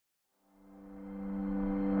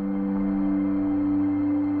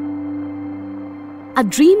a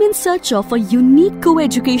dream in search of a unique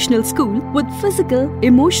co-educational school with physical,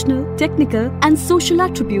 emotional, technical and social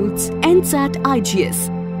attributes ends at IGS.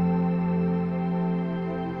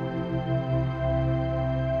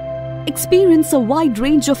 Experience a wide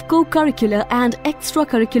range of co-curricular and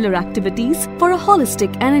extracurricular activities for a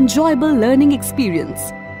holistic and enjoyable learning experience.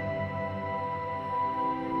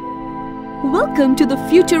 Welcome to the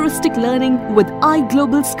Futuristic Learning with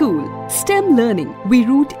iGlobal School. STEM learning. We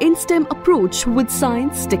root in STEM approach with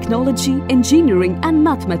science, technology, engineering and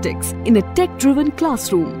mathematics in a tech-driven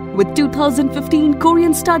classroom. With 2015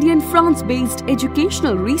 Korean study and France-based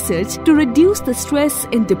educational research to reduce the stress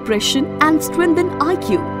in depression and strengthen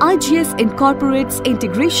IQ, IGS incorporates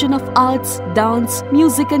integration of arts, dance,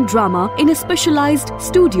 music and drama in a specialized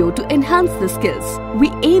studio to enhance the skills.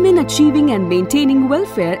 We aim in achieving and maintaining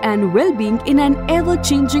welfare and well-being in an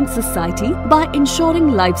ever-changing society by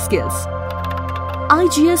ensuring life skills.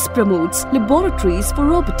 IGS promotes laboratories for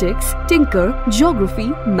robotics, tinker, geography,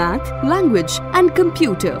 math, language and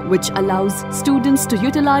computer, which allows students to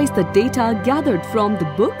utilize the data gathered from the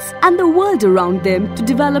books and the world around them to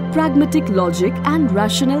develop pragmatic logic and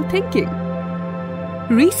rational thinking.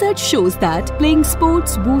 Research shows that playing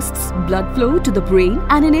sports boosts blood flow to the brain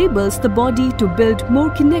and enables the body to build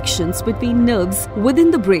more connections between nerves within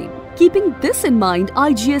the brain. Keeping this in mind,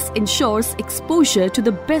 IGS ensures exposure to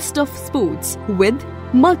the best of sports with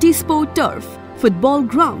multi-sport turf, football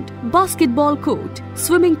ground, basketball court,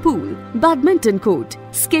 swimming pool, badminton court,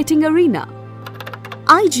 skating arena.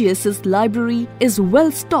 IGS's library is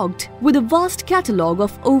well stocked with a vast catalogue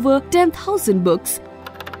of over 10,000 books.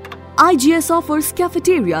 IGS offers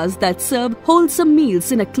cafeterias that serve wholesome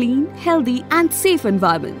meals in a clean, healthy and safe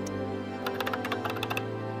environment.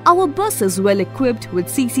 Our bus is well equipped with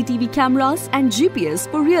CCTV cameras and GPS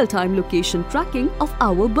for real-time location tracking of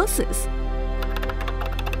our buses.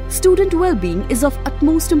 Student well-being is of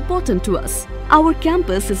utmost importance to us. Our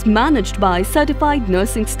campus is managed by certified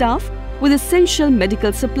nursing staff with essential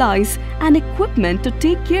medical supplies and equipment to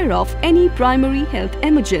take care of any primary health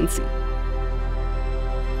emergency.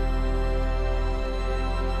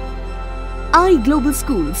 iGlobal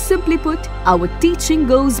School, simply put, our teaching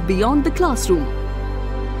goes beyond the classroom.